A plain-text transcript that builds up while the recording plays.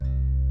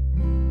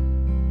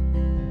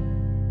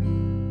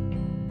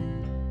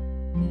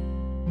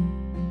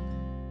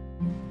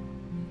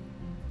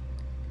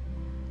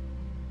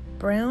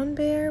Brown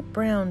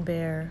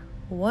Bear,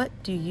 What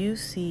Do You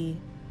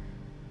See?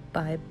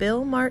 By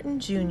Bill Martin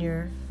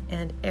Jr.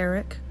 and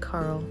Eric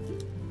Carle.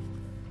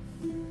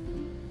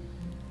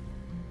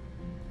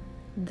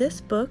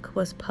 This book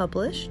was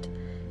published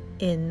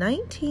in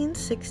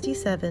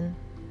 1967.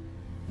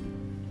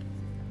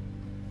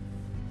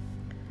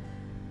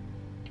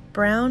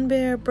 Brown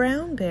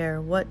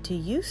Bear, what do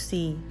you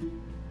see?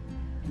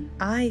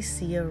 I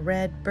see a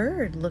red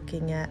bird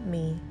looking at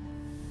me.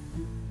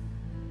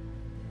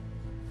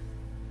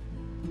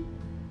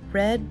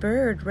 Red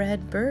bird,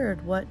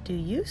 what do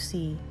you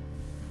see?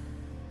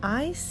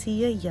 I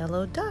see a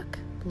yellow duck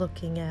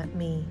looking at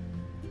me.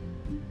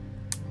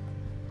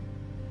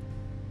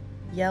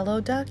 Yellow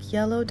duck,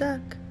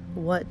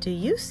 what do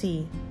you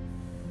see?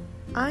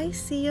 I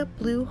see a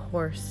blue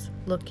horse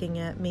looking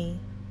at me.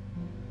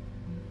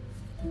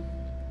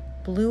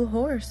 Blue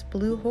horse,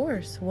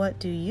 what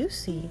do you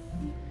see?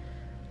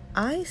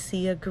 I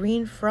see a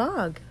green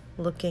frog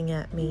looking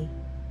at me.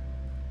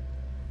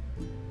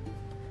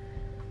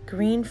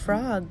 Green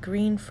frog,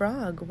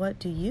 what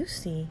do you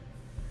see?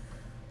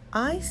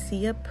 I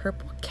see a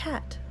purple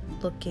cat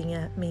looking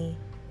at me.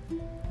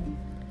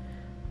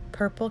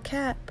 Purple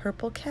cat,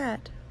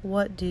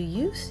 what do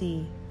you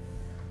see?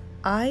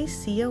 I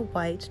see a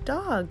white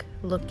dog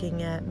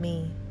looking at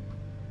me.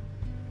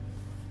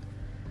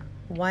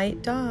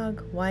 White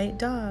dog,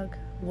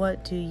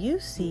 what do you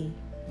see?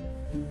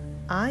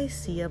 I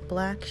see a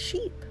black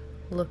sheep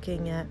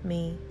looking at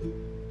me.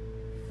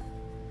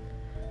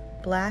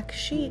 Black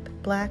sheep,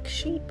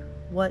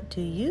 what do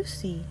you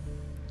see?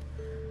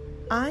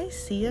 I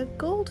see a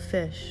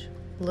goldfish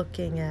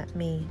looking at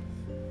me.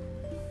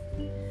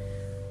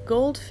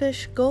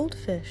 Goldfish,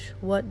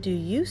 what do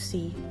you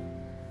see?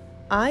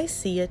 I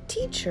see a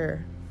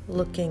teacher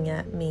looking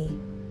at me.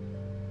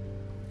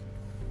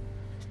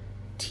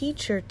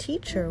 Teacher,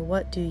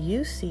 what do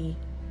you see?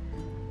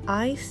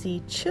 I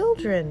see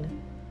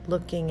children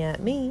looking at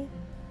me.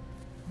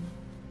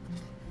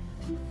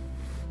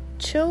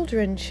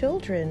 Children,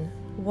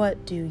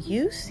 what do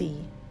you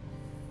see?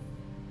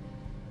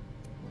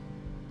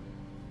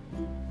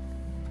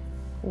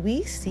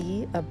 We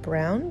see a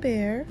brown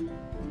bear,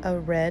 a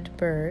red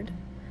bird,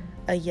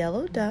 a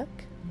yellow duck,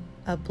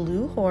 a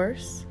blue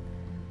horse,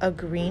 a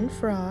green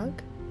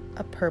frog,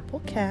 a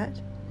purple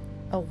cat,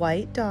 a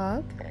white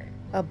dog,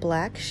 a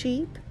black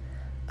sheep,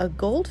 a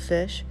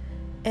goldfish,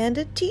 and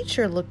a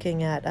teacher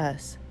looking at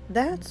us.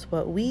 That's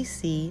what we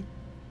see.